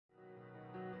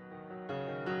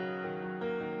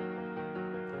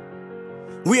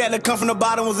We had to come from the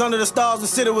bottom, was under the stars, the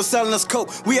city was selling us coke.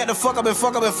 We had to fuck up and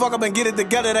fuck up and fuck up and get it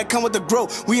together, that come with the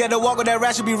growth. We had to walk with that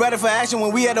ratchet, be ready for action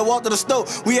when we had to walk to the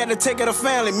stove. We had to take care of the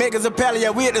family, make us a pallet, yeah,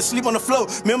 we had to sleep on the floor.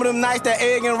 Remember them nights, that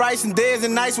egg and rice and days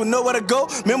and nights with nowhere to go?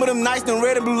 Remember them nights, them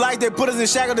red and blue lights, they put us in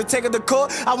shackles to take us to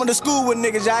court? I went to school with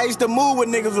niggas, yeah, I used to move with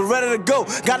niggas, was ready to go.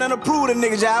 Got nothing to prove to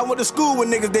niggas, yeah, I went to school with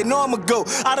niggas, they know I'ma go.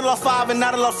 I done lost 5 and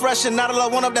not a lot fresh and not a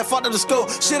lot one up that fucked up the scope.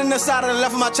 Shit in the side of the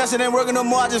left of my chest, it ain't working no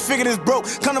more, I just figured it's broke.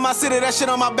 Come to my city, that shit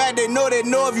on my back, they know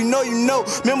if you know, you know.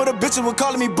 Remember the bitches were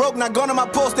calling me broke, not going to my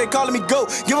post, they calling me go.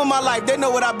 Give them my life, they know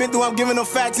what I've been through, I'm giving them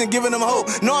facts and giving them hope.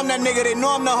 Know I'm that nigga, they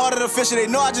know I'm the heart of the fisher, they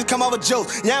know I just come out with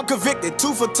jokes. Yeah, I'm convicted,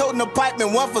 2 for toting a pipe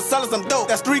and 1 for selling some dope.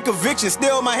 That's 3 convictions,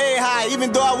 still my head high,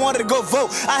 even though I wanted to go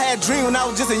vote. I had dreams when I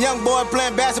was just a young boy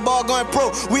playing basketball, going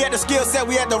pro. We had the skill set,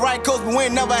 we had the right coach, but we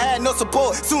ain't never had no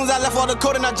support. Soon as I left all the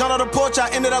court and I jumped on the porch, I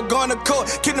ended up going to court.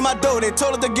 Kicked in my door, they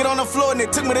told us to get on the floor and they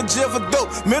took me to jail for dope.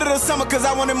 Middle of the summer, cause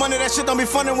I wanted money, that shit don't be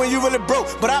funny when you really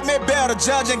broke. But I made bail, the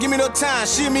judge ain't give me no time.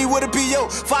 She and me with a PO,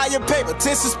 5 year paper,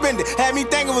 10 suspended. Had me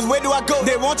thinking was where do I go?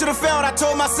 They want you to fail, and I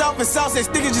told myself, and South say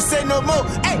stickers, just say no more.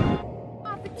 Hey!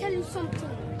 I have to tell you something.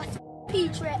 I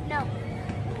peach right now.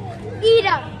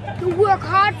 Either you work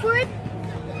hard for it,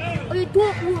 or you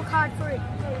don't work hard for it.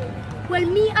 Well,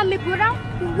 me and my brother,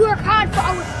 we work hard for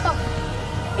our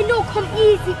stuff. It don't come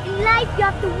easy. In life, you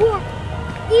have to work.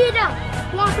 Either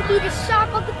you want to be the shark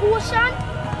of the ocean,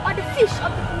 or the fish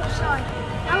of the ocean.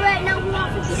 And right now, we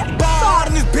want to be the ball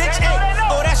in this bitch, ayy.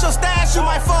 Oh, that's your stash, you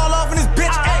might fall off in this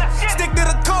bitch, ayy. Stick to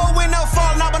the cold when no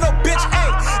falling out, but no bitch,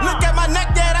 ayy. Look at my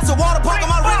neck there, that's a water park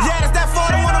on my wrist. Yeah, that's that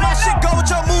 41 of my shit. Go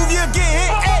with your move, you'll get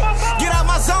hit, ayy. Get out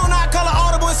my zone, I call it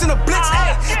audible, it's in a blitz,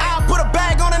 ayy. I'll put a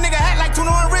bag on a nigga, act like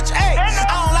 21 rich, ayy.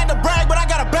 I don't like to brag, but I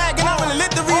got a bag, and I really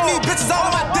lit the read, need bitches all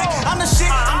on my dick. I'm the shit,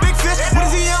 I'm big fish, what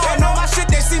is he on? Know my shit,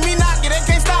 they see me knock it, they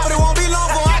can't stop, but it won't be long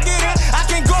before I get it. I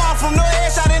can't go off from no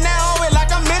headshot in that hallway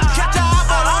like I'm Mitch. Catch your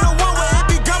eyeball on the one way, it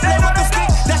be gunplay with the stick.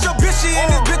 That's your bitch, she in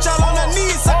this bitch all on her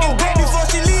knees, sucking dick before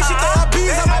she leaves. She throw her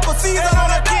bees, I might put seeds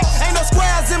on her kick. Ain't no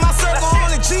squares in my circle,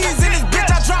 only G's in this bitch.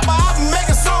 I drop my album, make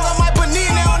a song, I might put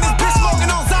Nina on this bitch,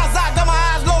 smoking on Zaza, got my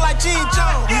eyes low like Gene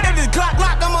Jones. If this Glock,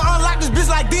 I'ma unlock this bitch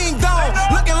like Ding Dong.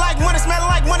 Looking like money, smelling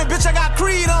like money, bitch, I got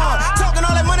Creed on. Talking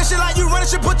all that money shit like you running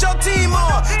shit, put your team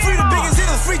on. Free the biggest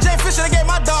hitters, free Jay Fisher, they gave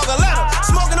my dog a letter.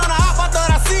 Smoking on the hop, I thought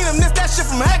I seen him, this that shit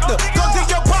from Hector. Go dig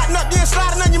your partner up, you ain't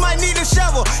sliding on, you might need a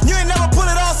shovel. You ain't never pull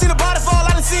it all, see the body fall,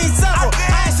 I done seen several.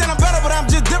 I ain't saying I'm better, but I'm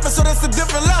just different, so that's a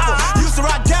different level. Used to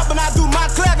rock Gap, and I do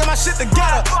my clear, get my shit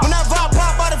together. When that vibe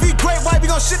pop out, if he great white, we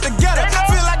gon' shit together.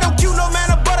 Feel like I'm cute, no man,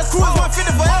 a butter cruise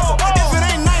 150 forever. If it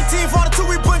ain't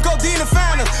 1942, we put codeine in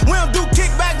founders. We don't do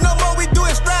kickback no more, we do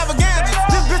extravaganza.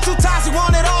 This bitch too toxic,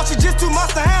 want it all, she just too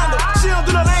much to handle. She don't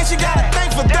do the lane, she got a thing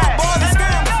for dope boys and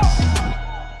scandals.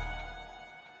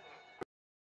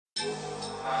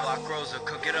 Block Rosa,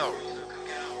 cook it up.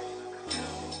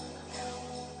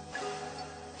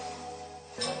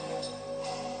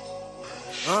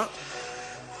 Huh?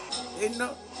 You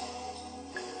know?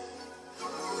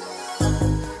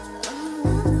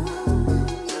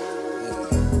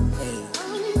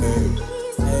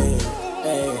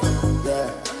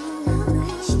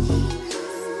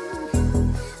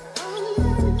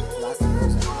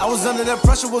 I was under that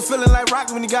pressure, was feeling like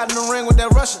Rocky when he got in the ring with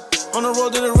that Russian. On the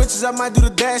road to the riches, I might do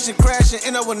the dash and crash and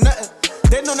end up with nothing.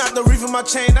 They know not the reef in my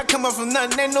chain, I come up from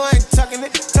nothing, they know I ain't tucking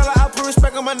it. Tell her I put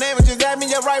respect on my name and just add me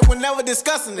your right whenever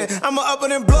discussing it. I'ma up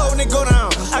and blow when they go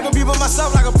down. I can be by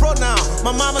myself like a pro now.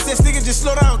 My mama said, stick it, just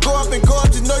slow down. Go up and go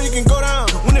up, just know you can go down.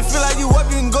 When it feel like you up,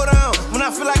 you can go down. When I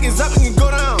feel like it's up, you can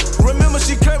go down. Remember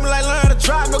she curved me like learn how to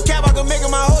drive. No cap, I can make it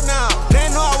my hoe now. They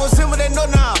ain't know I was him, but they know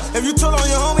now. If you told on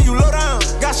your homie, you low down.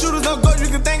 Got shooters, don't go,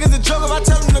 you can think it's a joke. If I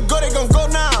tell them to go, they gon'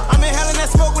 go now. I'm inhaling that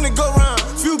smoke when it go round.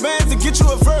 Few bands to get you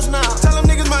a verse now. Tell them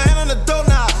niggas my hand on the door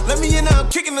now. Let me in now, I'm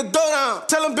kicking the door down.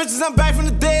 Tell them bitches I'm back from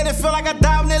the dead. They feel like I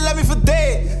died when they left me for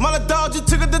dead. My little dog just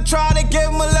took it to try. They gave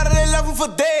him a letter, they left him for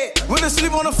dead. Went to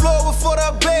sleep on the floor before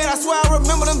the bed. I swear I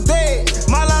remember them days.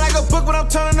 My life like a book, but I'm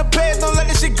turning the page. Don't let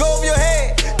this shit go over your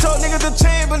head. Told niggas to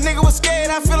change, but nigga was scared.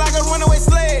 I feel like a runaway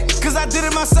slave. Cause I did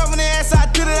it myself and they asked I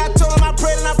did it. I told them I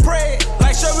prayed and I prayed.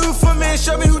 Like show me who for me and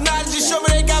show me who not. Just show me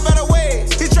they got better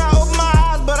ways. He tried to open my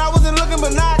eyes, but I wasn't looking,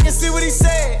 but now I can see what he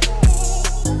said.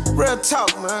 Real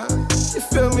talk, man. You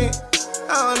feel me?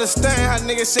 I don't understand how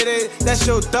niggas say that's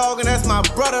your dog and that's my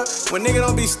brother. When niggas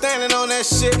don't be standing on that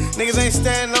shit, niggas ain't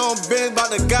standing on business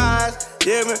about the guys.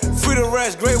 Yeah, man, free to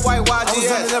rest, great white YGS. I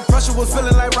was under that pressure, was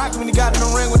feeling like Rocky when he got in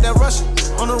the ring with that Russian.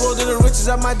 On the road to the riches,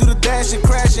 I might do the dash and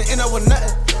crash and end up with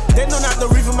nothing. They know not the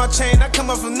reef of my chain, I come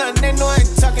up from nothing, they know I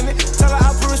ain't tucking it. Tell her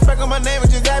I put respect on my name and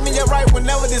just add me your right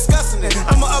whenever discussing it.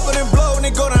 I'ma up it and blow when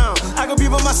they go down. I can be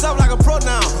by myself like a pro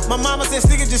now. My mama said,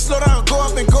 stick it, just slow down. Go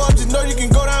up and go up, just know you can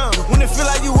go down. When it feel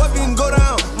like you up, you can go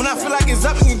down. When I feel like it's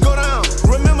up, you can go down.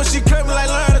 Remember, she curved me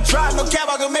like learn how to drive. No cap,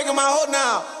 I can make it my hoe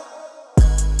now.